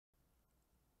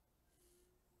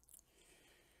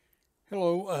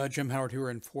Hello, Jim Howard here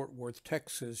in Fort Worth,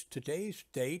 Texas. Today's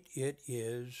date, it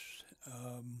is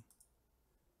um,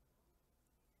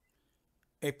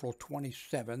 April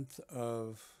 27th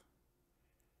of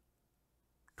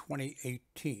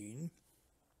 2018.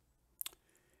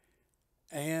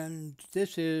 And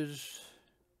this is,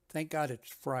 thank God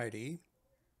it's Friday.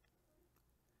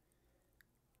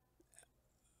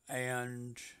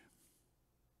 And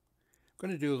I'm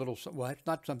going to do a little, well, it's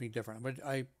not something different, but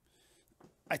I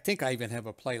think I even have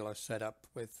a playlist set up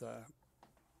with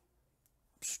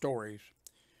stories.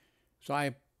 So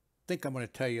I think I'm going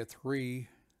to tell you three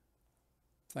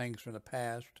things from the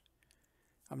past.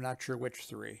 I'm not sure which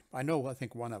three. I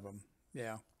think one of them.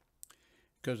 Yeah.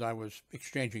 Because I was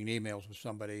exchanging emails with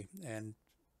somebody and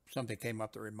something came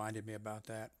up that reminded me about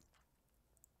that.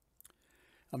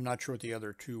 I'm not sure what the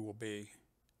other two will be.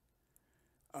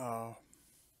 Uh,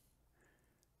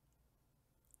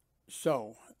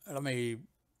 so let me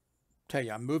tell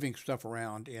you, I'm moving stuff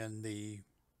around in the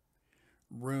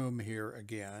room here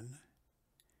again.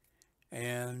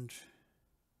 And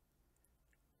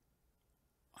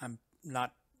I'm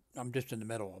not, I'm just in the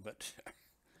middle of it.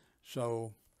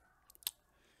 So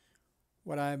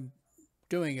what I'm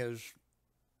doing is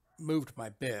moved my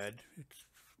bed. It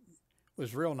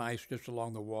was real nice just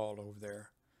along the wall over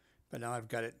there. But now I've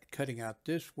got it cutting out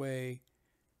this way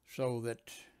so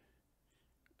that,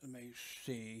 let me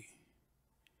see.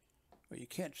 Well, you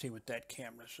can't see with that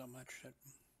camera so much. Let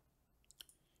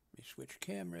me switch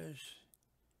cameras.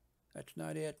 That's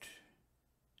not it.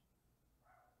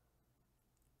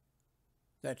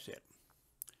 That's it.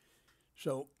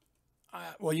 So,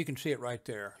 well, you can see it right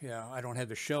there. Yeah, I don't have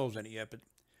the shelves in it yet, but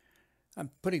I'm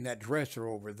putting that dresser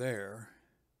over there.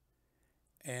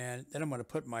 And then I'm going to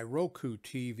put my Roku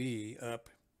TV up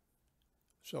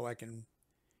so I can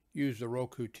use the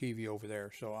Roku TV over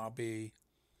there. So I'll be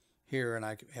here and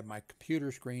I have my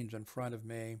computer screens in front of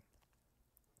me,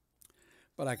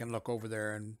 but I can look over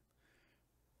there and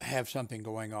have something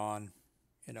going on,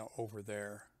 over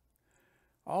there.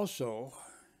 Also,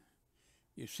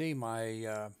 you see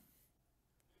my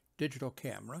digital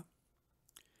camera,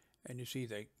 and you see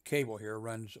the cable here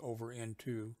runs over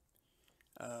into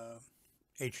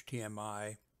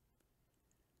HDMI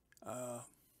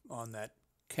on that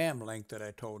cam link that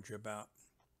I told you about.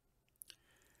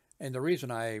 And the reason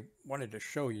I wanted to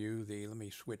show you let me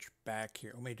switch back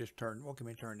here. Let me turn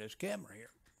this camera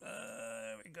here.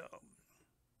 There we go.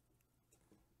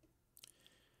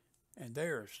 And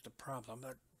there's the problem.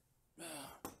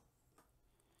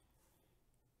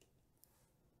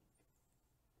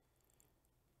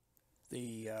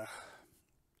 The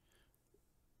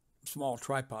small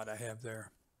tripod I have there.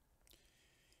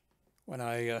 When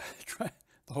I try,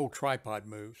 the whole tripod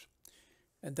moves.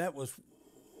 And that was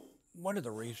one of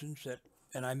the reasons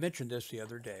and I mentioned this the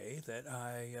other day, that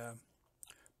I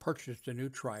purchased a new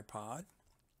tripod.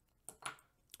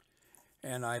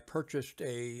 And I purchased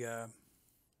this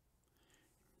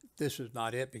is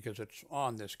not it because it's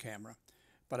on this camera,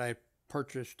 but I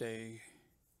purchased a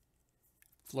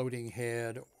floating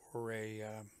head or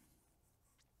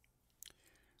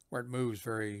where it moves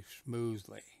very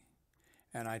smoothly.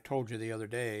 And I told you the other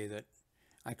day that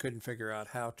I couldn't figure out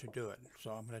how to do it.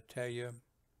 So I'm going to tell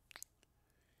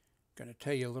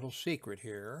you a little secret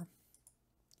here,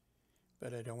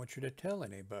 but I don't want you to tell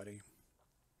anybody.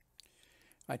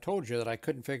 I told you that I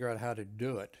couldn't figure out how to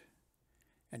do it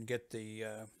and get the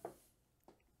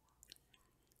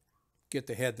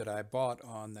head that I bought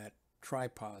on that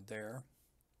tripod there,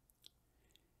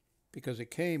 because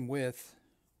it came with,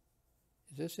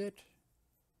 is this it?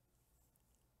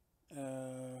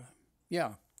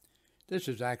 Yeah, this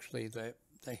is actually the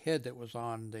head that was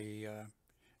on the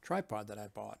tripod that I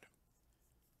bought,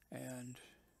 and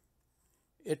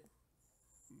it's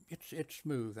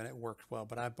smooth and it works well.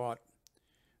 But I bought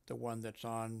the one that's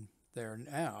on there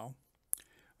now.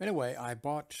 Anyway, I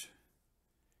bought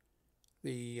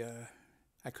I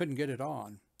couldn't get it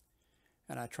on,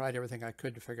 and I tried everything I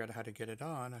could to figure out how to get it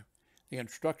on. The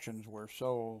instructions were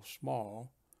so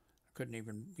small, I couldn't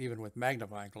even with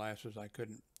magnifying glasses, I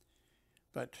couldn't.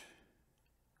 But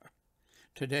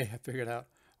today I figured out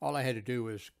all I had to do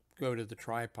was go to the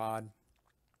tripod.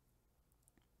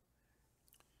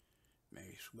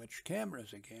 May switch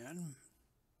cameras again.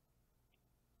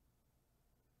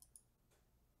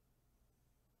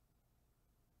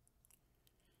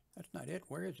 That's not it.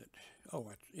 Where is it?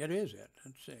 Oh, it is it.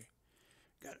 Let's see.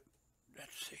 Got it.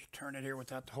 Let's see. Turn it here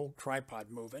without the whole tripod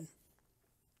moving.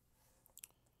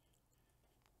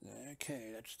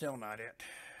 Okay, that's still not it.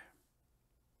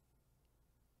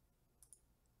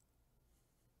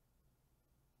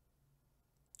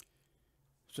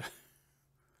 So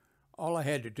all I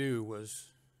had to do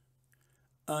was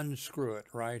unscrew it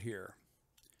right here.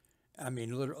 I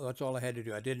mean, literally, that's all I had to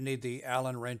do. I didn't need the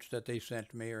Allen wrench that they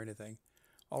sent me or anything.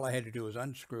 All I had to do was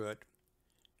unscrew it,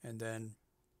 and then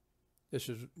this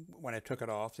is when I took it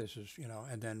off. This is, you know,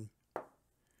 and then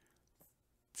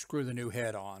screw the new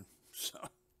head on. So,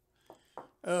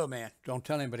 oh man, don't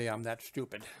tell anybody I'm that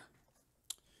stupid.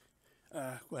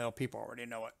 Well, people already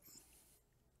know it.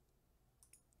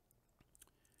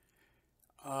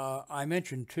 I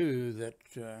mentioned too that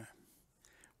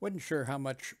wasn't sure how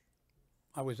much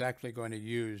I was actually going to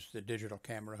use the digital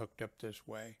camera hooked up this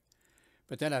way.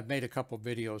 But then I've made a couple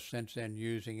videos since then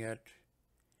using it,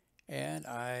 and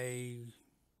I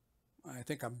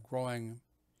think I'm growing,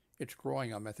 it's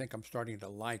growing on me. I think I'm starting to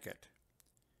like it.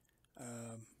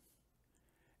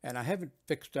 And I haven't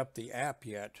fixed up the app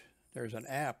yet. There's an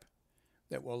app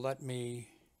that will let me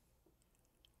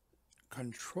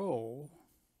control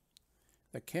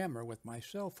the camera with my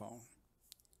cell phone.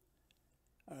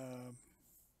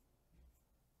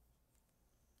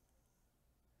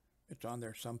 It's on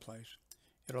there someplace.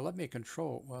 It'll let me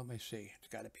control, well, let me see, it's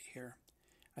got to be here.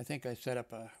 I think I set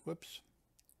up a, whoops,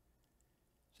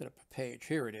 set up a page.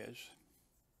 Here it is.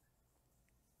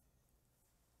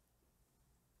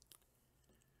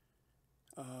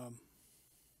 I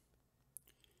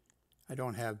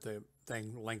don't have the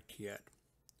thing linked yet,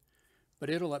 but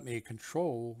it'll let me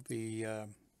control the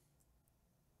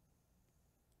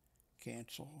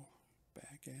cancel,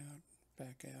 back out,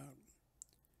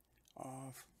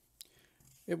 off.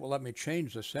 It will let me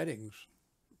change the settings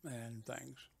and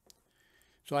things.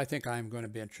 So I think I'm going to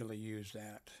eventually use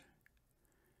that.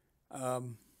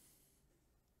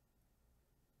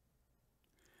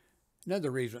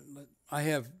 Another reason, I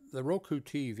have the Roku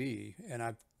TV, and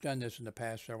I've done this in the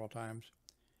past several times,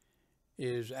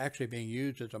 is actually being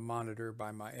used as a monitor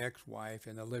by my ex-wife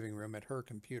in the living room at her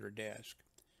computer desk.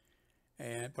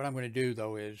 And what I'm going to do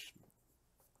though is,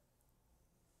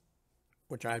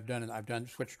 which I've done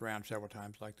switched around several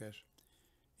times like this,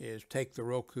 is take the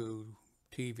Roku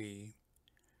TV,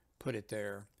 put it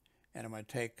there, and I'm going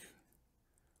to take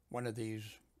one of these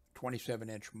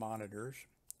 27-inch monitors.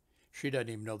 She doesn't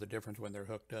even know the difference when they're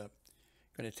hooked up.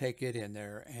 I'm going to take it in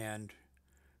there and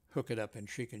hook it up, and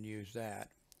she can use that.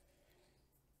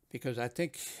 Because I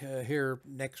think here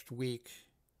next week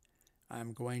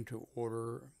I'm going to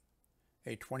order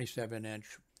a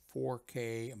 27-inch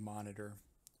 4K monitor,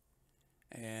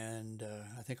 and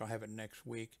I think I'll have it next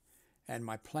week. And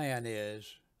my plan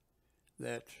is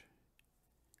that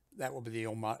that will be the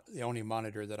only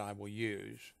monitor that I will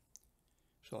use.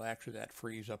 So actually that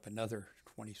frees up another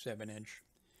 27-inch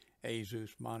Asus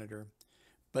monitor.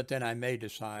 But then I may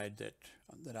decide that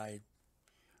I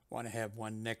want to have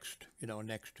one next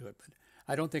to it. But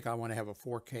I don't think I want to have a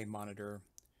 4K monitor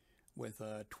with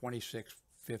a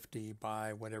 2650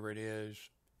 by whatever it is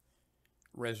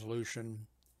resolution,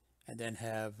 and then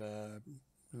have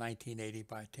 1980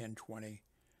 by 1020,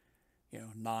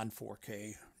 non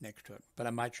 4K next to it. But I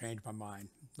might change my mind,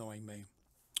 knowing me.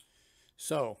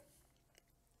 So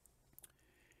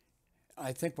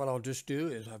I think what I'll just do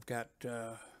is I've got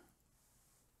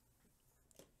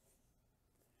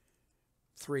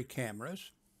 3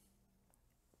 cameras.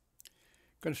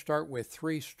 I'm going to start with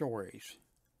 3 stories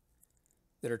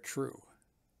that are true.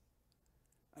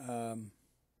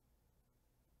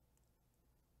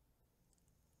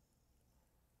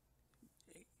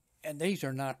 And these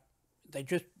are not,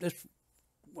 this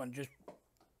one just,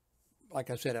 like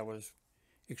I said, I was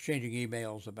exchanging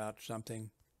emails about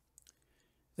something.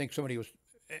 I think we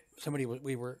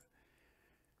were,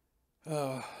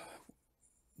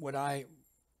 would I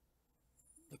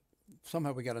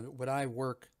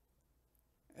work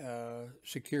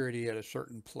security at a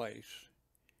certain place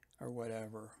or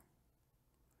whatever?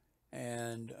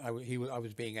 And I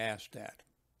was being asked that.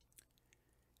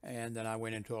 And then I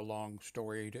went into a long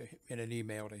story in an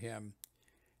email to him.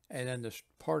 And then this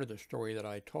part of the story that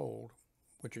I told,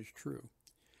 which is true.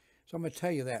 So I'm going to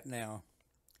tell you that now.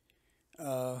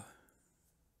 My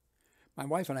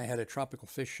wife and I had a tropical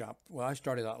fish shop. Well, I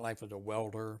started out life as a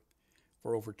welder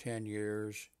for over 10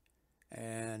 years.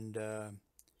 And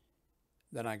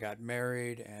then I got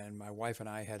married, and my wife and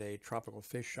I had a tropical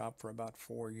fish shop for about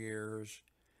 4 years.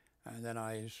 And then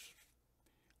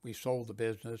we sold the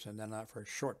business, and then for a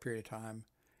short period of time,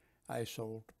 I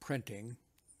sold printing.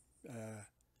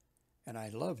 And I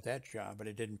loved that job, but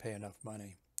it didn't pay enough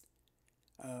money.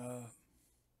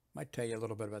 Might tell you a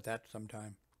little bit about that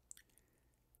sometime.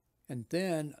 And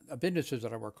then businesses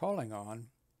that I were calling on,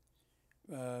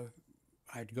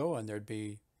 I'd go and there'd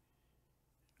be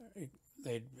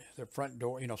the front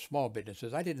door, small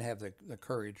businesses. I didn't have the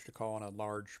courage to call on a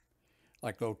large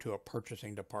like go to a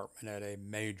purchasing department at a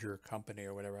major company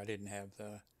or whatever. I didn't have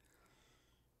the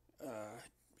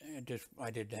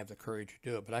I didn't have the courage to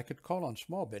do it. But I could call on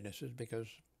small businesses because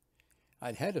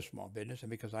I'd had a small business and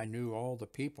because I knew all the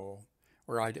people,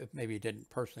 or I maybe didn't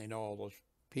personally know all those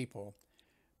people,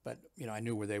 but I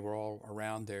knew where they were all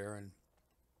around there, and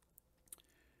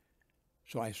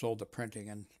so I sold the printing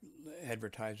and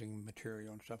advertising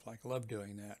material and stuff like. I love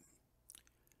doing that.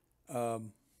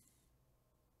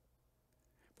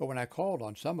 But when I called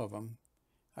on some of them,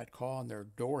 I'd call and their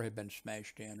door had been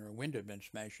smashed in or a window had been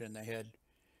smashed in. They had,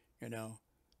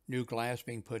 new glass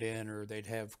being put in, or they'd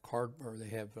have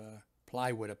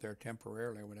plywood up there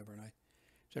temporarily or whatever. And I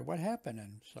said, "What happened?"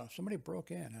 And so somebody broke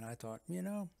in, and I thought,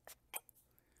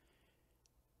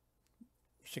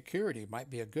 security might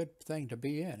be a good thing to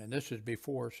be in. And this is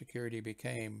before security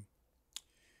became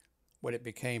what it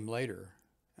became later.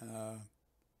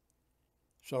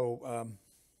 So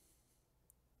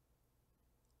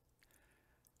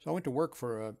I went to work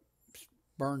for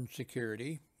Burns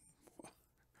Security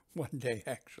one day,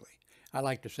 actually. I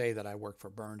like to say that I worked for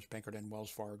Burns, Pinkerton, Wells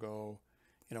Fargo,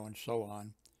 and so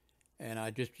on. And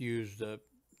I just used the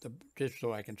just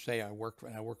so I can say I worked for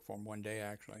them one day,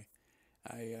 actually.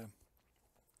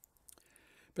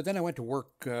 But then I went to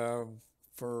work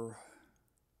for,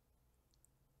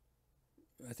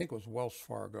 I think it was Wells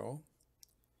Fargo.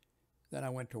 Then I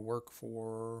went to work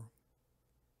for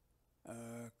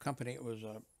a company. It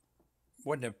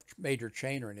wasn't a major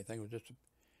chain or anything. It was just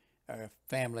a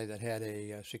family that had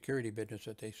a security business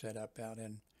that they set up out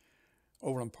in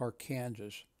Overland Park,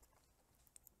 Kansas.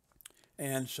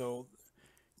 And so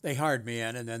they hired me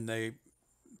in, and then they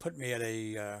put me at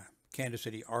a Kansas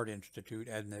City Art Institute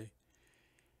in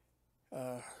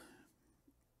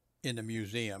the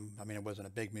museum. I mean, it wasn't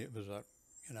a big, it was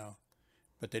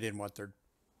but they didn't want their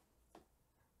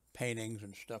paintings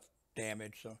and stuff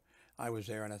damaged. So I was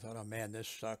there, and I thought, oh man, this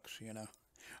sucks.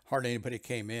 Hardly anybody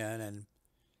came in,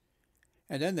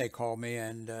 and then they called me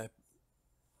and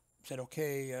said,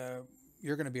 okay,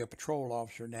 you're going to be a patrol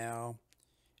officer now,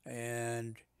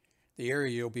 and the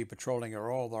area you'll be patrolling are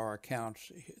all our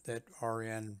accounts that are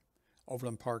in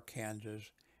Overland Park, Kansas,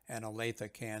 and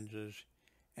Olathe, Kansas,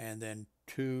 and then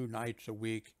 2 nights a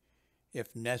week,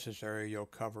 if necessary, you'll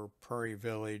cover Prairie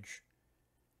Village.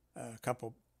 A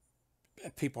couple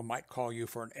people might call you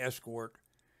for an escort,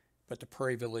 but the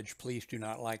Prairie Village police do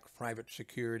not like private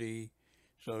security,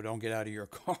 so don't get out of your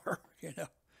car,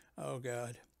 Oh,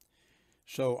 God.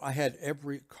 So I had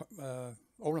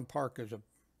Overland Park is a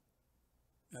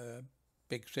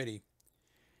big city,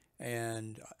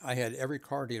 and I had every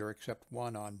car dealer except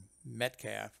one on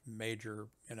Metcalf, major,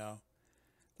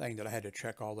 thing that I had to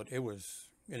check all that. It was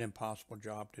an impossible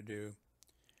job to do.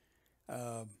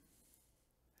 But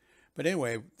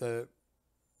anyway,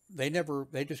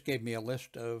 they just gave me a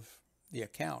list of the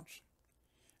accounts.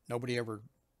 Nobody ever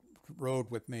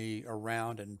rode with me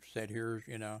around and said, here's,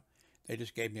 they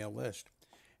just gave me a list.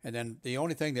 And then the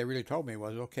only thing they really told me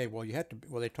was, okay, well,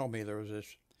 they told me there was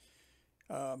this,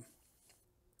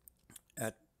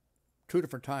 at 2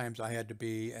 different times I had to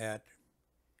be at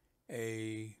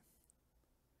a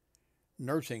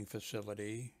nursing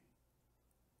facility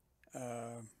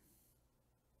to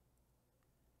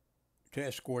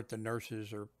escort the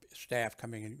nurses or staff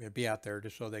coming and be out there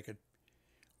just so they could,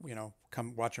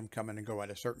 come watch them come in and go at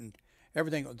a certain,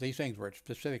 these things were at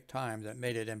specific times that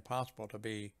made it impossible to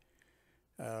be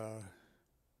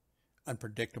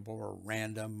unpredictable or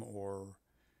random or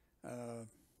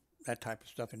that type of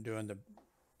stuff in doing the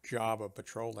job of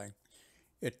patrolling.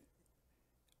 It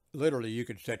literally, you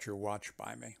could set your watch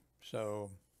by me. So,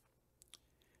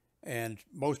 and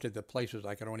most of the places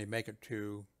I could only make it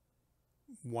to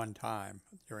one time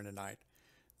during the night.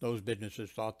 Those businesses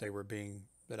thought they were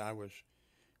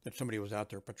that somebody was out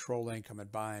there patrolling, coming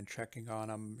by and checking on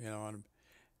them, on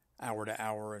hour to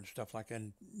hour and stuff like that.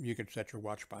 And you could set your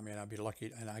watch by me, and I'd be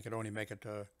lucky, and I could only make it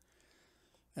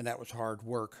and that was hard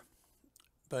work.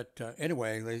 But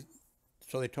anyway,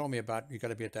 so they told me about, you got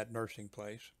to be at that nursing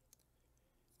place.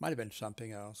 Might have been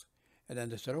something else. And then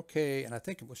they said, okay, and I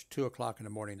think it was 2 o'clock in the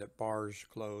morning that bars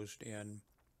closed in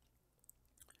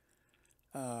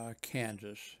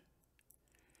Kansas.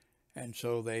 And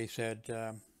so they said,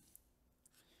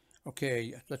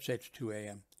 okay, let's say it's 2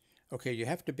 a.m. Okay, you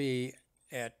have to be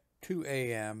at 2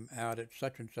 a.m. out at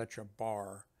such and such a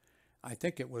bar. I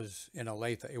think it was in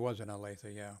Olathe. It was in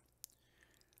Olathe, yeah.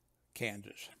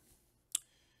 Kansas.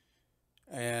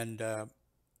 And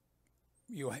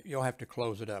you'll have to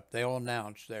close it up. They'll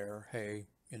announce there, hey,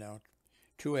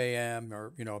 2 a.m.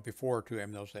 or, before 2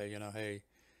 a.m. they'll say, hey,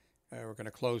 we're going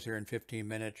to close here in 15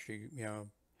 minutes.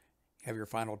 have your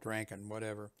final drink and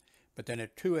whatever. But then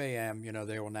at 2 a.m., you know,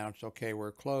 they will announce, okay,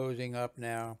 we're closing up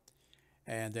now.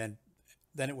 And then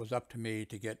it was up to me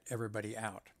to get everybody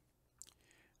out.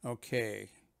 Okay,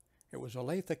 it was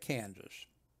Olathe, Kansas.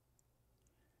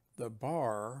 The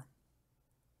bar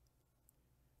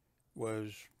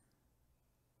was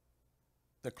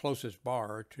the closest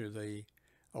bar to the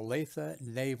Olathe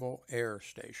Naval Air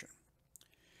Station.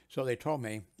 So they told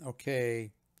me,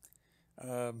 okay,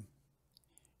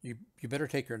 you better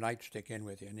take your nightstick in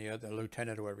with you. And the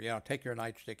lieutenant or whatever, yeah, take your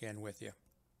nightstick in with you.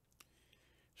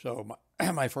 So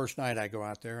my first night I go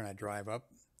out there and I drive up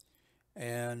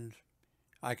and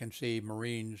I can see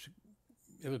Marines.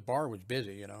 The bar was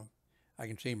busy, you know. I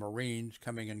can see Marines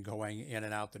coming and going in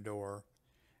and out the door.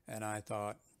 And I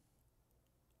thought,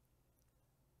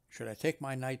 should I take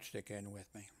my nightstick in with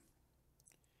me?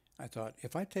 I thought,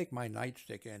 if I take my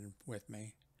nightstick in with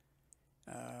me,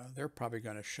 they're probably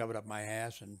going to shove it up my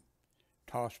ass and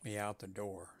toss me out the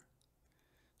door.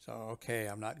 So, okay,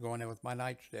 I'm not going in with my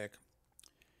nightstick.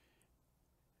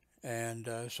 And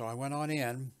so I went on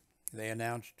in. They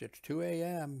announced it's 2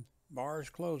 a.m., bar's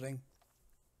closing.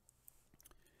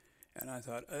 And I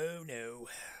thought, oh no.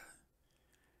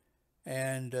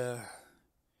 And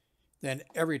then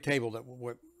every table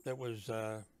that was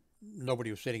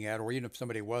nobody was sitting at, or even if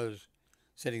somebody was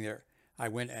sitting there, I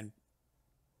went and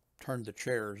turned the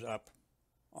chairs up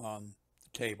on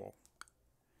the table.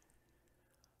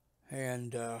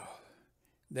 And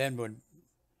then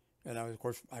of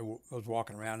course, I was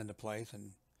walking around in the place,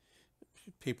 and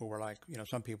people were like, you know,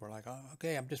 some people were like, oh,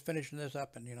 okay, I'm just finishing this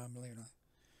up, and, you know, I'm leaving.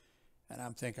 And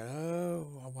I'm thinking,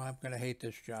 oh, well, I'm going to hate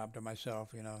this job to myself,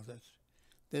 you know,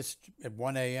 this at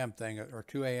 1 a.m. thing or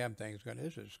 2 a.m. thing is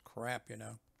this is crap, you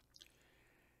know.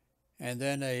 And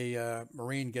then a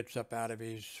Marine gets up out of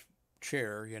his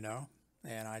chair, you know,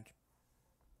 and I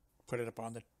put it up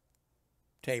on the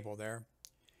table there.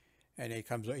 And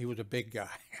he was a big guy.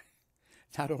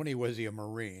 Not only was he a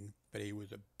Marine, but he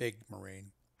was a big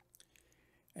Marine.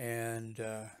 And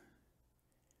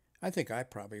I think I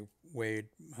probably weighed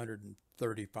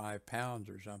 135 pounds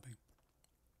or something.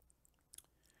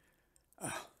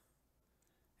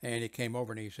 And he came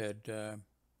over and he said,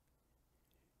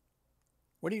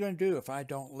 what are you going to do if I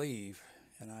don't leave?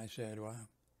 And I said, well,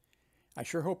 I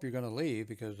sure hope you're going to leave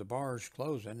because the bar's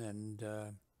closing. And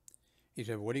he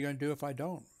said, what are you going to do if I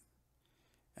don't?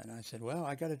 And I said, well,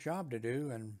 I got a job to do,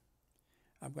 and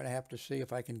I'm going to have to see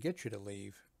if I can get you to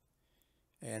leave.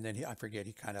 And then I forget,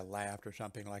 he kind of laughed or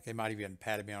something, like they might even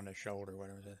patted me on the shoulder or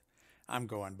whatever. Said, I'm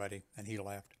going, buddy. And he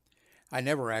left. I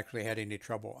never actually had any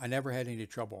trouble. I never had any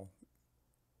trouble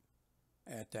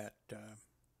at that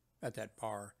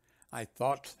bar. I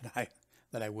thought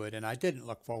that I would, and I didn't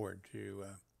look forward to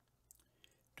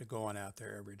going out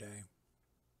there every day.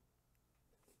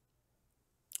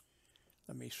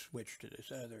 Let me switch to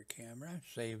this other camera.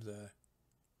 Save the.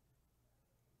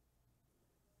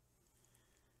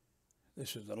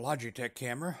 This is the Logitech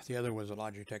camera. The other was a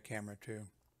Logitech camera too.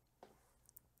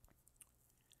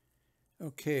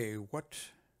 Okay, what?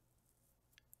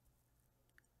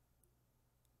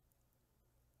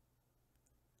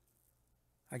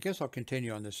 I guess I'll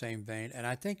continue on the same vein, and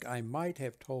I think I might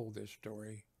have told this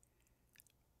story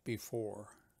before.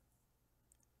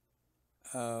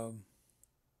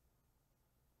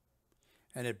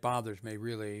 And it bothers me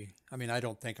really. I mean, I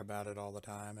don't think about it all the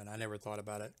time, and I never thought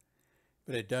about it,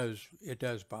 but it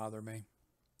does bother me.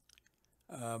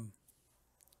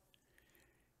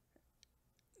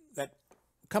 That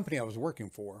company I was working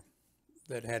for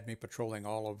that had me patrolling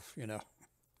all of, you know,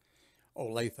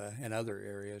 Olathe and other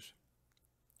areas,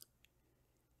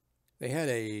 they had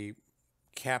a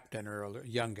captain or a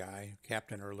young guy,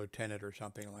 captain or lieutenant or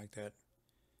something like that,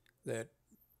 that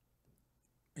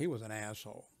he was an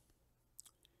asshole.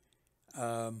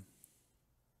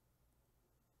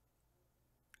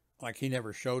 Like he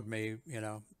never showed me, you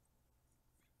know,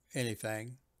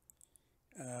 anything.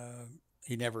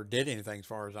 He never did anything as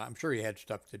far as I'm sure he had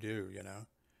stuff to do, you know,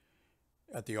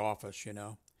 at the office, you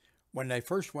know. When they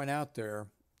first went out there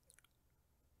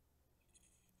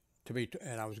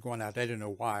and I was going out, they didn't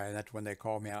know why, and that's when they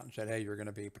called me out and said, hey, you're going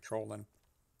to be patrolling.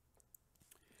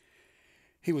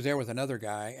 He was there with another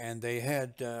guy, and they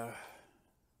had the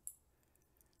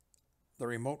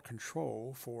remote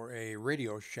control for a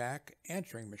Radio Shack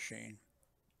answering machine.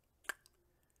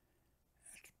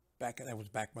 That was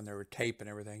back when there were tape and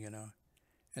everything, you know.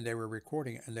 And they were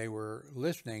recording and they were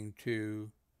listening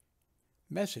to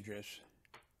messages.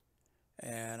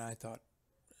 And I thought,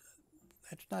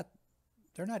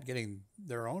 they're not getting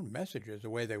their own messages the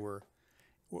way they were,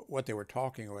 what they were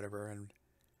talking or whatever.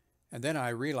 And then I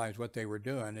realized what they were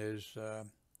doing is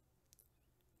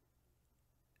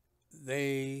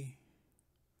they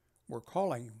were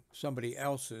calling somebody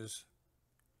else's,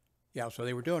 yeah, so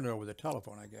they were doing it over the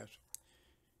telephone, I guess.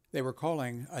 They were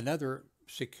calling another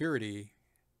security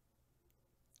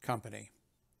company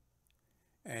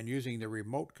and using the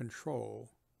remote control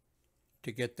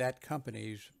to get that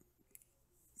company's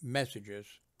messages.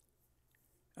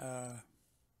 And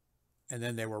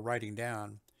then they were writing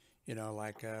down,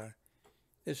 like,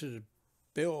 this is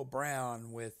Bill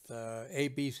Brown with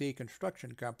ABC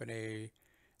Construction Company.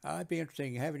 I'd be interested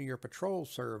in having your patrol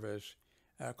service.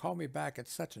 Call me back at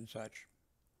such and such.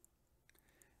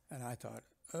 And I thought,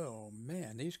 oh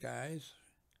man, these guys,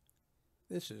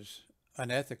 this is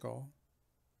unethical,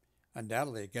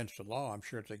 undoubtedly against the law. I'm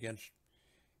sure it's against,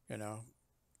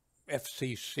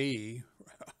 FCC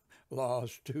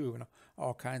laws too, and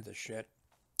all kinds of shit.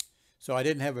 So I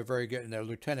didn't have a very good, and the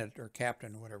lieutenant or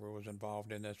captain, whatever, was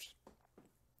involved in this.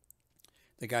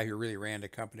 The guy who really ran the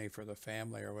company for the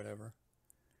family or whatever.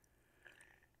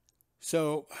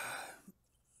 So,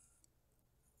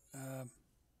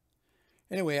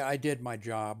 anyway, I did my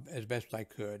job as best I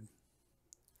could.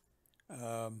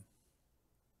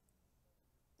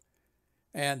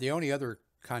 And the only other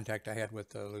contact I had with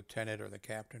the lieutenant or the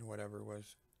captain, whatever,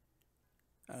 was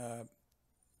I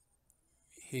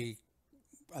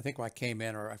think when I came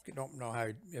in, or I don't know how,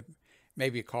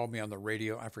 maybe he called me on the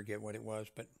radio, I forget what it was,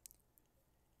 but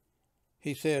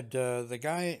he said, the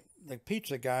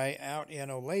pizza guy out in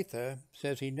Olathe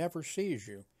says he never sees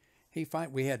you.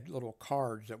 We had little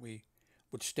cards that we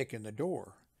would stick in the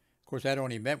door. Of course, that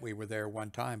only meant we were there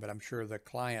one time, but I'm sure the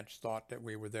clients thought that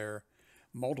we were there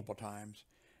multiple times.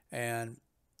 And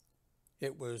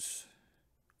it was,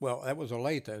 well, that was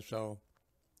Olathe, so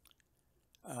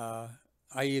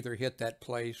I either hit that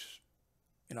place,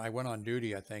 I went on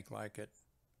duty, I think, like at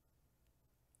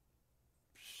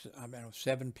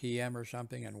 7 p.m. or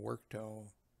something, and worked till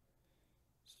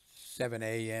 7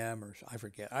 a.m. or I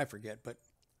forget, but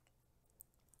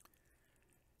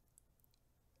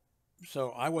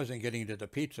so I wasn't getting to the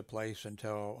pizza place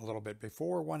until a little bit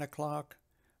before 1 o'clock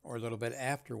or a little bit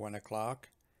after 1 o'clock.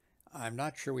 I'm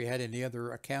not sure we had any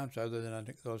other accounts other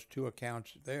than those two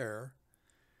accounts there.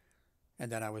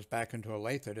 And then I was back into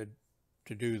Olathe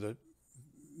to do the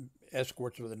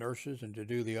escorts with the nurses and to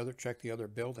do check the other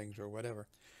buildings or whatever.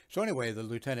 So anyway, the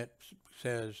lieutenant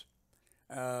says,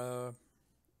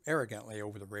 arrogantly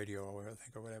over the radio, I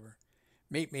think, or whatever,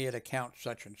 meet me at account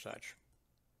such and such.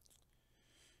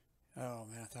 Oh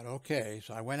man, I thought, okay.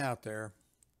 So I went out there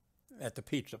at the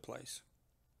pizza place.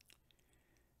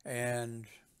 And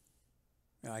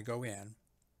I go in.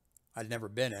 I'd never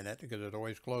been in it because it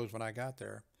always closed when I got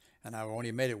there. And I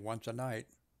only made it once a night.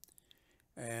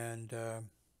 And the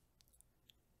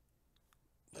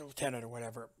lieutenant or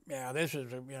whatever, yeah, this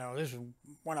is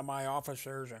one of my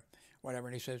officers or whatever.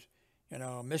 And he says,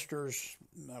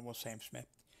 we'll say him Smith.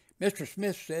 Mr.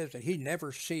 Smith says that he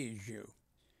never sees you.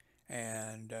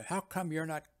 And how come you're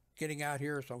not getting out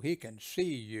here so he can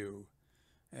see you?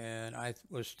 And I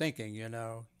was thinking,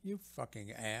 you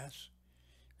fucking ass.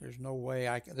 There's no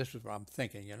way this is what I'm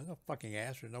thinking, no fucking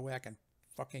ass. There's no way I can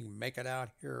fucking make it out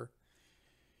here,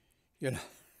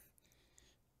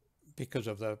 because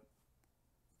of the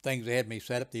things they had me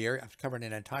set up. The area, I was covering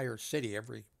an entire city,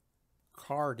 every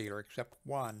car dealer except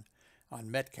one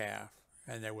on Metcalf.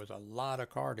 And there was a lot of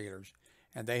car dealers,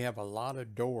 and they have a lot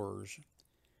of doors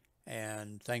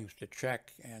and things to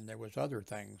check. And there was other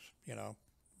things,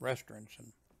 restaurants.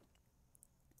 And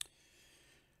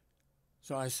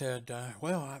so I said,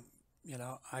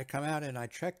 I come out and I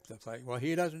check the place. Well,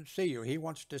 he doesn't see you. He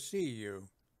wants to see you.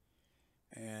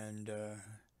 And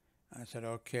I said,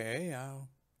 okay,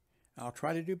 I'll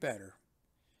try to do better.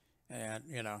 And,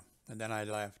 and then I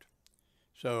left.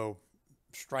 So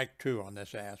strike two on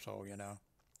this asshole,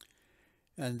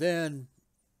 And then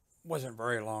wasn't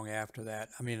very long after that.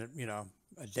 I mean,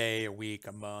 a day, a week,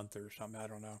 a month or something. I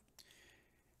don't know.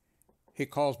 He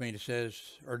calls me and says,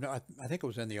 or no, I think it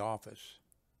was in the office.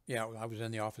 Yeah, I was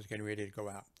in the office getting ready to go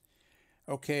out.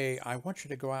 Okay, I want you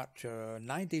to go out to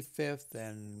 95th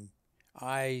and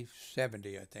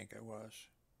I-70, I think it was.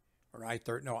 Or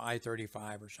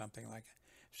I-35 or something like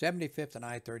that. 75th and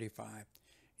I-35.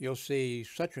 You'll see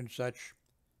such and such,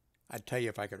 I'd tell you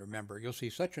if I could remember, you'll see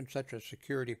such and such a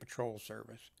security patrol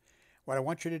service. What I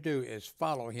want you to do is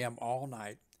follow him all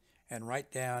night and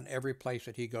write down every place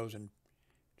that he goes and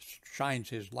shines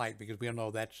his light, because we'll know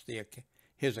that's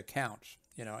his accounts,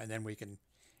 and then we can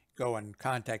go and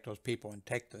contact those people and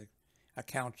take the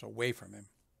accounts away from him.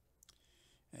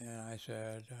 And I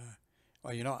said,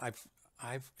 well,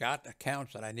 I've got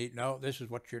accounts that I need. No, this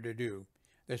is what you're to do.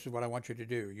 This is what I want you to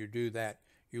do. You do that.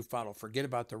 You follow. Forget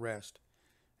about the rest.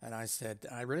 And I said,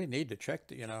 I really need to check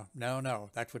the, no,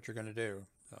 that's what you're going to do.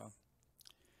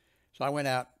 So I went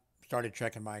out, started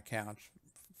checking my accounts.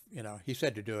 He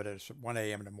said to do it at 1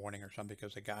 a.m. in the morning or something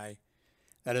because the guy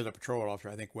that is a patrol officer,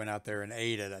 I think, went out there and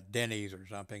ate at a Denny's or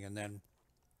something. And then,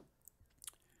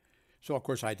 so of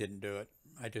course I didn't do it.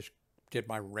 I just did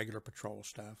my regular patrol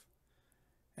stuff.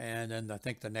 And then I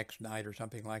think the next night or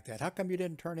something like that, how come you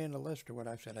didn't turn in a list or what?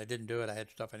 I said, I didn't do it. I had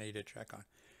stuff I needed to check on.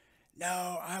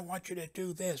 No, I want you to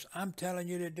do this. I'm telling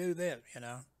you to do this,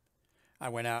 I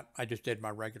went out. I just did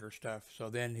my regular stuff. So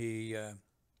then he,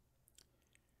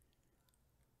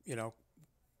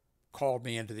 called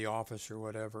me into the office or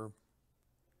whatever.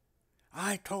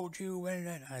 I told you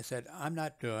when. I said, I'm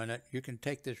not doing it. You can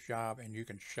take this job and you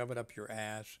can shove it up your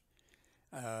ass.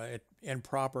 It's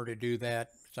improper to do that.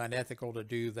 It's unethical to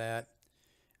do that.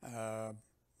 And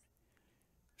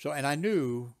I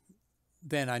knew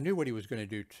what he was going to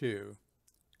do too.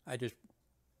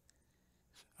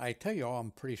 I tell you all,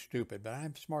 I'm pretty stupid, but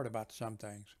I'm smart about some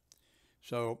things.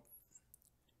 So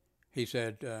he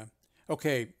said,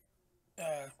 okay,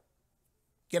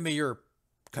 give me your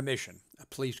commission, a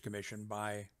police commission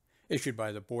issued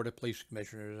by the Board of Police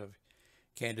Commissioners of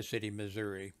Kansas City,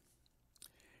 Missouri.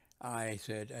 I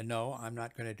said, no, I'm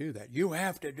not going to do that. You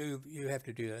have to do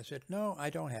that. I said, no, I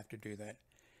don't have to do that.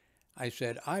 I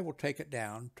said, I will take it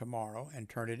down tomorrow and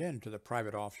turn it in to the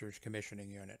Private Officers Commissioning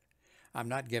Unit. I'm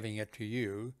not giving it to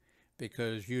you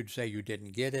because you'd say you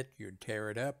didn't get it, you'd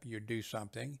tear it up, you'd do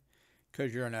something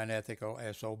because you're an unethical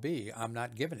SOB. I'm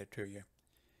not giving it to you.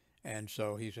 And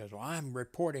so he says, well, I'm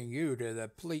reporting you to the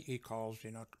police, he calls,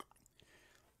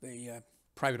 the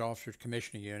Private Officers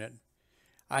Commissioning Unit.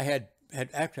 I had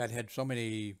so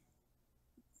many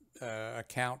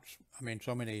accounts. I mean,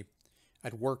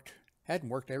 hadn't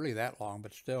worked really that long,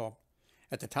 but still,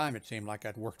 at the time it seemed like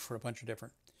I'd worked for a bunch of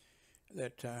different,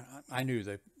 I knew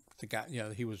that the guy,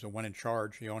 he was the one in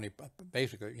charge. He only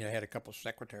basically, had a couple of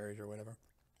secretaries or whatever.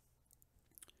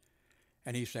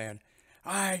 And he's saying,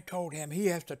 I told him he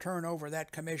has to turn over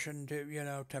that commission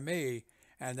to me,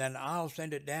 and then I'll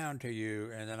send it down to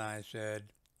you. And then I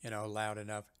said, loud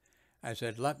enough, I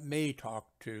said, let me talk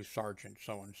to Sergeant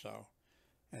so-and-so.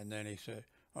 And then he said,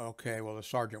 okay, well, the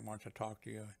sergeant wants to talk to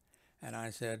you. And I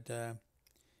said,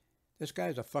 this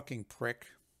guy's a fucking prick.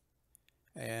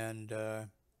 And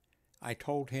I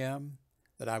told him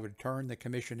that I would turn the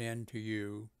commission in to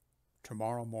you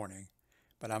tomorrow morning,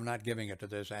 but I'm not giving it to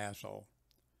this asshole.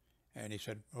 And he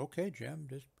said, okay, Jim,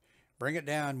 just bring it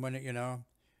down when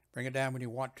bring it down when you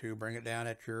want to, bring it down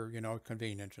at your,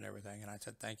 convenience and everything. And I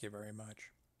said, thank you very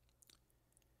much.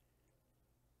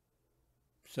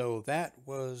 So that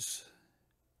was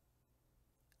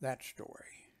that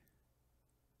story.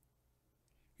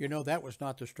 That was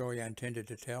not the story I intended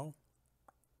to tell.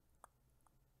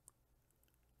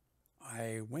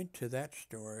 I went to that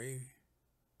story.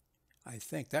 I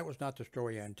think that was not the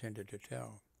story I intended to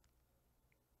tell.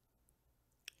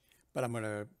 But I'm going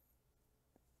to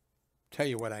tell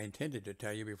you what I intended to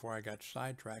tell you before I got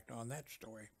sidetracked on that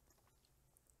story.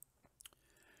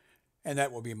 And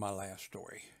that will be my last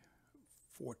story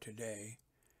for today.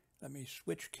 Let me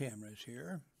switch cameras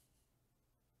here.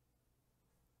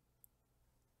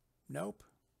 Nope.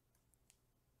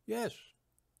 Yes.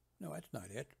 No, that's not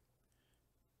it.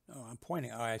 No, I'm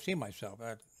pointing. Oh, I see myself.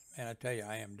 And I tell you,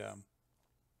 I am dumb.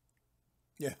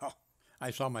 Yeah,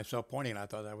 I saw myself pointing and I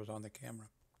thought I was on the camera.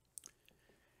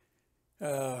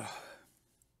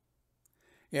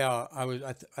 Yeah,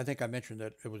 I think I mentioned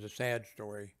that it was a sad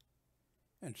story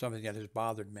and something that has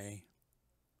bothered me.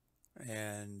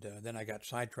 And then I got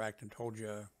sidetracked and told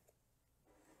you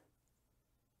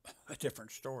a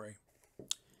different story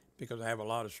because I have a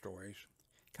lot of stories.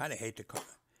 Kind of hate to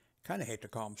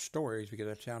call them stories because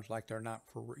it sounds like they're not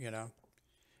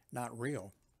not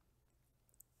real.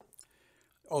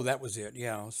 Oh, that was it.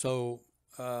 Yeah. So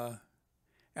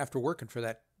after working for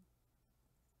that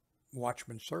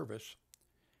Watchman service,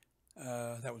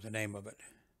 that was the name of it.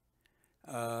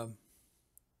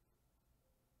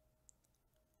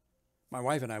 My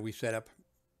wife and I, we set up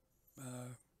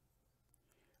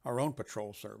our own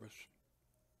patrol service,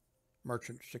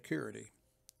 Merchant Security.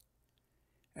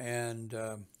 And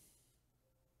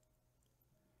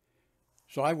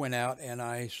so I went out and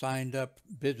I signed up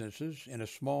businesses in a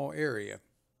small area,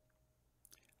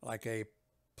 like a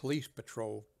police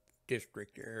patrol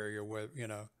district area, where,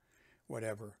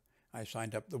 whatever. I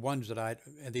signed up the ones that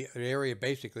the area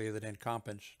basically that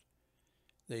encompassed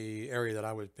the area that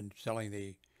I was been selling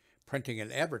the printing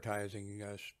and advertising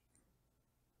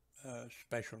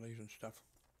specialties and stuff.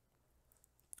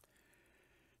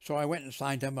 So I went and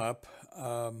signed them up.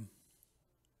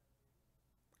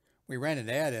 we ran an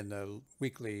ad in the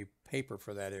weekly paper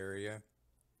for that area,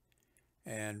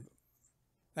 and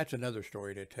that's another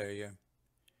story to tell you.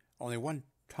 Only one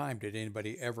time did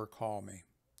anybody ever call me.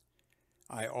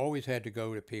 I always had to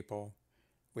go to people.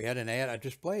 We had an ad, a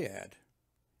display ad.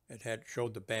 It had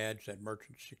showed the badge that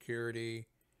merchant security,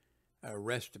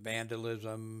 arrest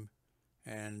vandalism,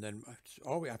 and then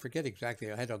I forget exactly.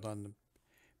 I had it on the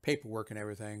paperwork and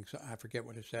everything, so I forget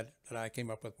what it said that I came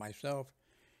up with myself.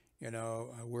 You know,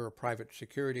 we're a private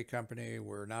security company.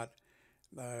 We're not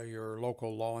your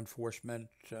local law enforcement.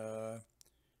 Blah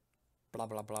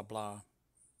blah blah blah,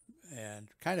 and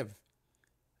kind of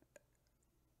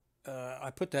I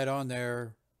put that on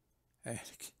there, and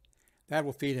that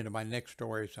will feed into my next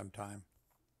story sometime,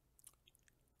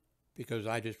 because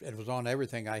it was on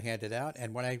everything I handed out,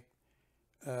 and when I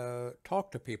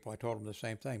talked to people, I told them the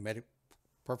same thing, made it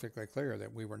perfectly clear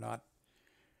that we were not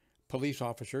police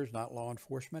officers, not law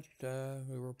enforcement.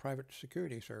 We were a private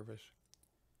security service.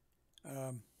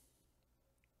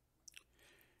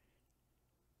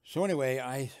 So anyway,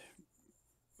 I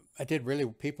did really,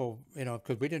 people, you know,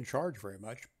 because we didn't charge very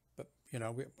much, but, you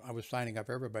know, I was signing up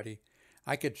everybody.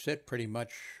 I could sit pretty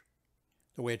much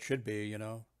the way it should be, you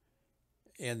know,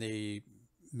 in the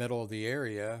middle of the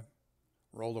area,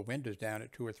 roll the windows down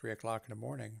at 2 or 3 o'clock in the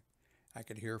morning. I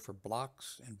could hear for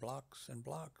blocks and blocks and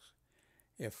blocks.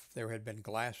 If there had been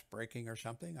glass breaking or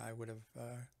something, I would have,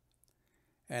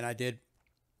 and I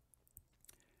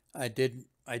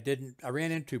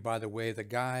ran into, by the way, the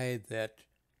guy that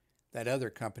other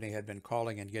company had been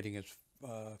calling and getting his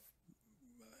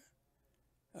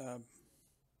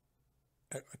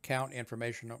account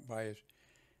information by his.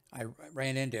 I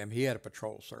ran into him. He had a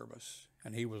patrol service,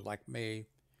 and he was like me,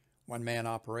 one-man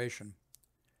operation.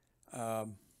 I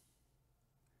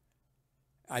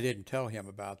didn't tell him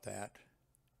about that,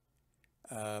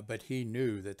 but he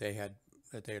knew that they had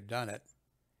done it,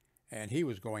 and he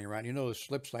was going around. You know the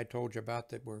slips I told you about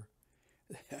that were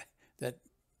that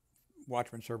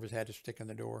Watchman Service had to stick in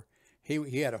the door.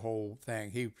 He had a whole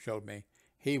thing. He showed me.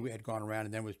 He had gone around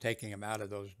and then was taking them out of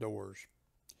those doors,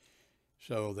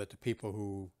 so that the people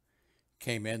who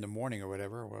came in the morning or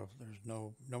whatever, well,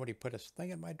 nobody put a thing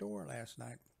in my door last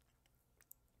night.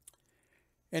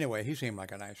 Anyway, he seemed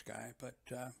like a nice guy, but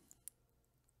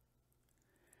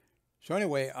so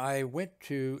anyway, I went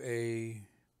to it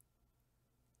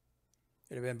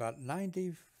had been about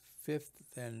 95th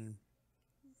and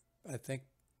I think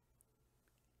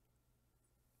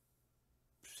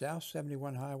South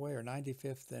 71 Highway or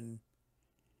 95th and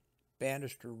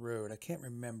Bannister Road. I can't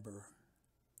remember.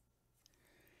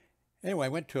 Anyway, I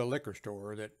went to a liquor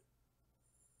store that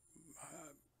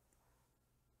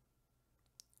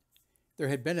there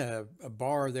had been a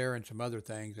bar there and some other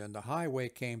things, and the highway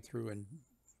came through and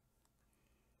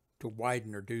to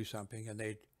widen or do something, and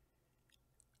they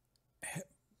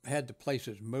had the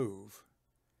places move,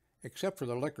 except for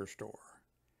the liquor store.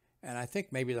 And I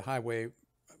think maybe the highway,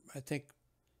 I think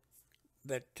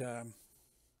they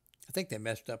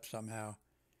messed up somehow.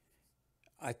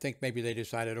 I think maybe they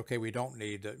decided, okay, we don't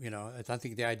need the, you know, I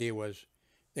think the idea was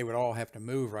they would all have to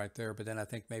move right there, but then I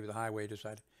think maybe the highway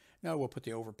decided, no, we'll put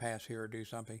the overpass here or do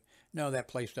something. No, that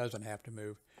place doesn't have to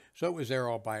move. So it was there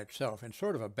all by itself, and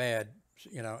sort of a bad,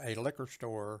 you know, a liquor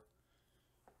store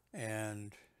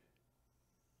and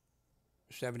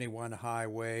 71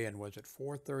 highway, and was it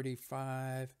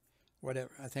 435? Whatever,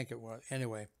 I think it was.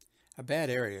 Anyway, a bad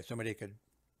area. Somebody could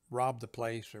rob the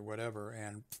place or whatever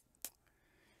and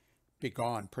be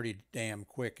gone pretty damn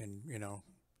quick. And, you know,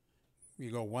 you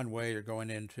go one way, you're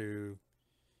going into,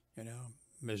 you know,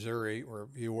 Missouri, or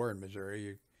you were in Missouri,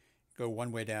 you go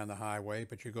one way down the highway,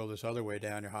 but you go this other way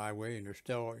down your highway and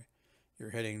you're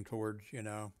heading towards, you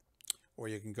know, or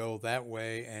you can go that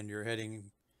way and you're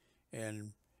heading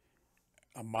in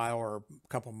a mile or a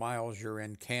couple miles, you're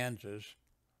in Kansas.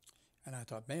 And I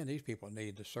thought, man, these people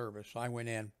need the service. So I went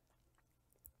in,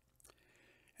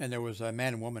 and there was a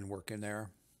man and woman working there,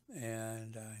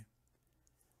 and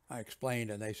I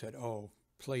explained, and they said, oh,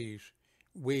 please,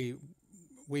 we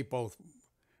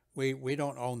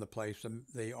don't own the place.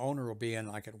 The owner will be in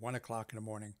like at 1 o'clock in the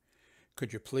morning.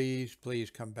 Could you please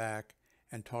come back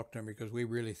and talk to him, because we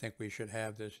really think we should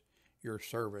have your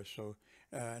service. So,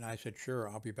 and I said, sure,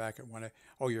 I'll be back at 1.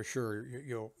 Oh, you're sure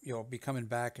you'll be coming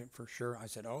back for sure? I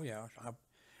said, oh yeah,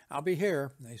 I'll be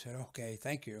here. And they said, okay,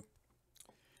 thank you.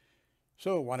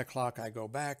 So 1 o'clock, I go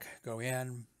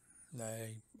in,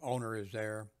 the owner is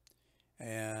there,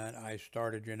 and I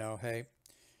started, you know, hey,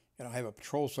 you know, I have a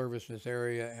patrol service in this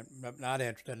area, and not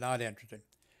interested.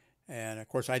 And of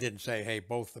course, I didn't say, hey,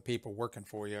 both the people working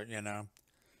for you, you know,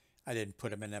 I didn't put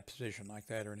them in that position like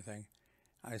that or anything.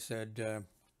 I said,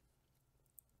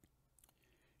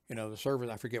 the service,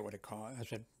 I forget what it cost. I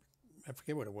said, I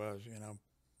forget what it was,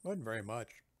 wasn't very much.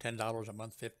 $10 a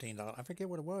month, $15. I forget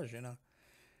what it was,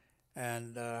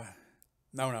 And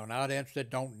no, not interested,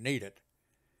 don't need it.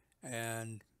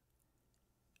 And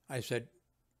I said,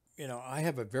 I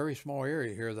have a very small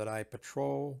area here that I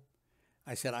patrol.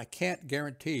 I said, I can't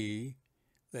guarantee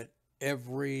that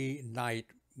every night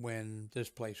when this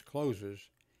place closes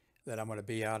that I'm going to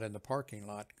be out in the parking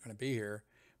lot, going to be here.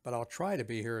 But I'll try to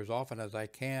be here as often as I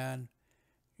can,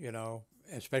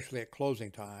 especially at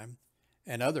closing time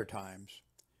and other times.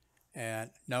 And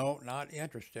no, not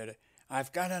interested.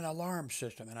 I've got an alarm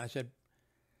system. And I said,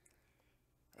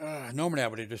 normally I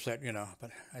would have just said,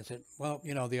 but I said, well,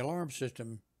 the alarm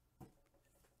system,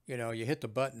 you hit the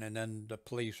button and then the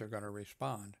police are going to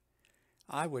respond.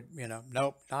 I would,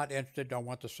 nope, not interested, don't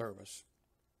want the service.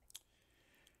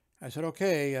 I said,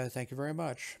 okay, thank you very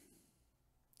much.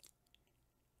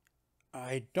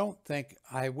 I don't think,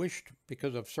 I wished,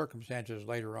 because of circumstances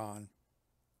later on,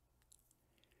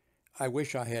 I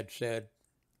wish I had said,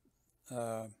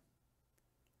 I'll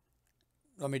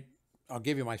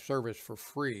give you my service for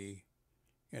free,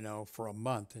 for a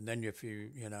month. And then if you,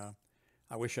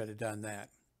 I wish I'd have done that.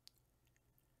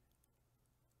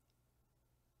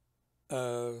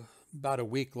 About a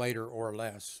week later or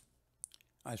less,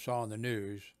 I saw on the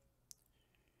news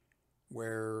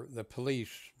where the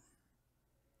police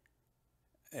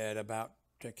at about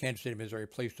Kansas City, Missouri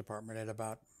Police Department at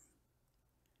about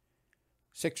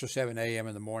 6 or 7 a.m.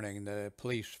 in the morning, the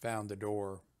police found the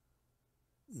door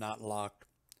not locked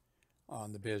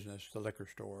on the business, the liquor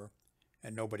store,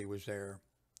 and nobody was there.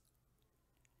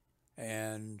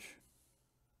 And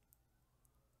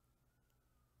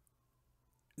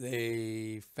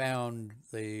they found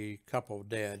the couple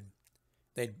dead.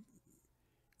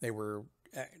 They were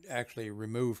actually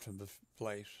removed from the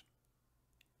place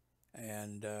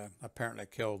and apparently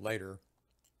killed later.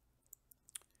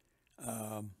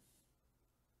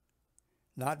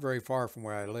 Not very far from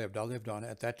where I lived. I lived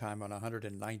at that time on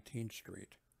 119th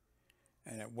Street.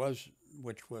 And it was,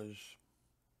 which was,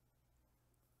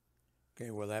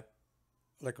 that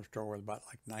liquor store was about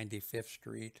like 95th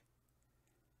Street.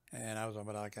 And I was on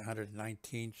about like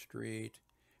 119th Street.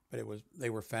 But they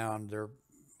were found, were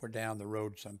down the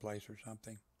road someplace or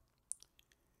something.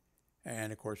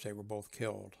 And of course they were both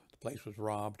killed. The place was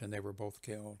robbed and they were both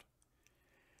killed.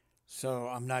 So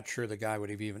I'm not sure the guy would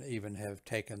have even have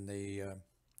taken the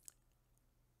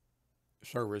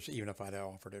service even if I'd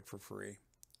offered it for free.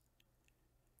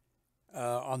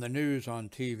 On the news on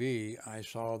TV, I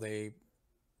saw the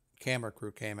camera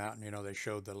crew came out and they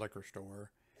showed the liquor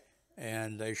store,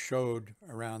 and they showed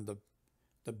around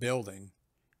the building,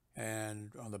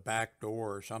 and on the back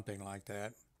door or something like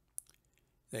that,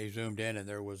 they zoomed in and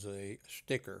there was a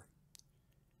sticker,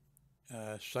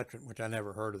 which I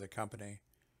never heard of the company,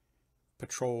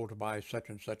 patrolled by such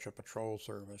and such a patrol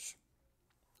service.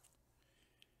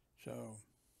 So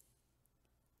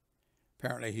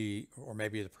apparently he, or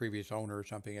maybe the previous owner or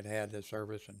something, had this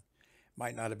service and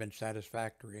might not have been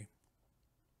satisfactory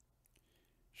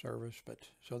service, but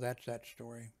so that's that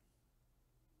story.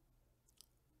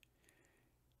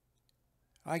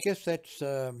 I guess that's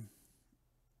it.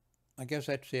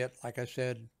 Like I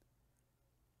said,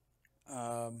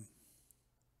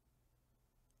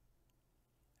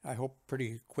 I hope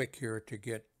pretty quick here to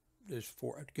get a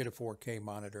 4K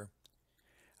monitor.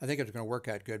 I think it's going to work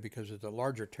out good because of the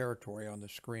larger territory on the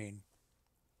screen.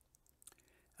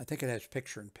 I think it has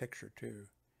picture-in-picture too.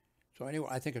 So anyway,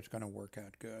 I think it's going to work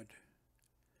out good.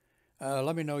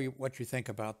 Let me know what you think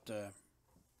about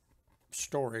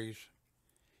stories,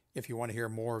 if you want to hear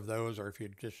more of those, or if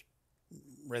you'd just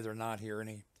rather not hear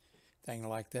anything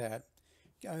like that.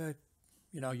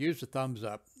 Use the thumbs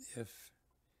up. If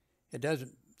it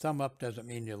doesn't, thumb up doesn't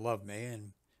mean you love me,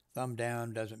 and thumb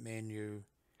down doesn't mean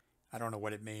I don't know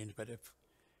what it means, but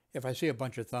if I see a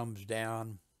bunch of thumbs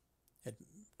down,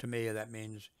 to me that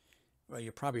means, well,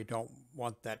 you probably don't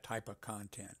want that type of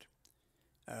content.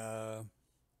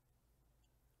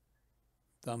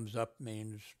 Thumbs up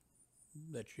means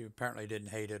that you apparently didn't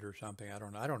hate it or something. I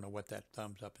don't know what that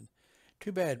thumbs up is.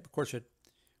 Too bad, of course, it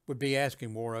would be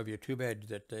asking more of you. Too bad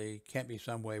that there can't be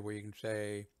some way where you can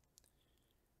say,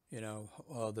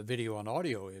 the video and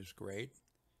audio is great.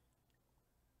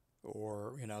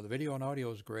 Or, the video and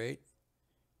audio is great,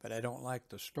 but I don't like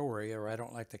the story, or I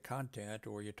don't like the content,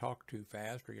 or you talk too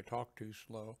fast, or you talk too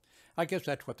slow. I guess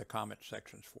that's what the comment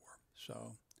section's for.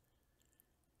 So,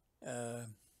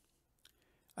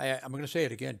 I'm going to say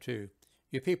it again, too.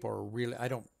 You people are really,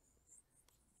 I've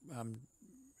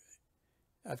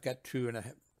got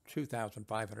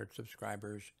 2,500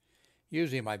 subscribers.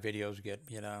 Usually my videos get,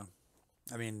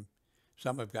 I mean,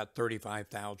 some have got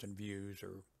 35,000 views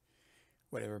or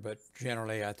whatever, but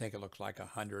generally I think it looks like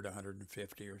 100,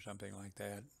 150 or something like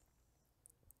that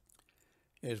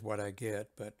is what I get.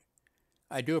 But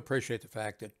I do appreciate the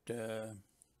fact that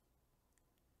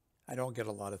I don't get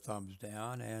a lot of thumbs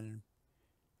down, and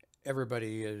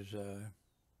everybody is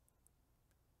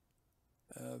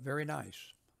very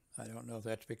nice. I don't know if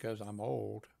that's because I'm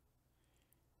old.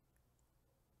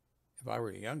 If I were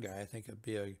a young guy, I think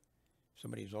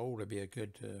somebody's old would be a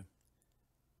good to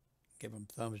give them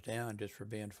thumbs down just for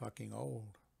being fucking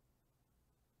old.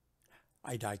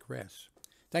 I digress.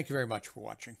 Thank you very much for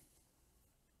watching.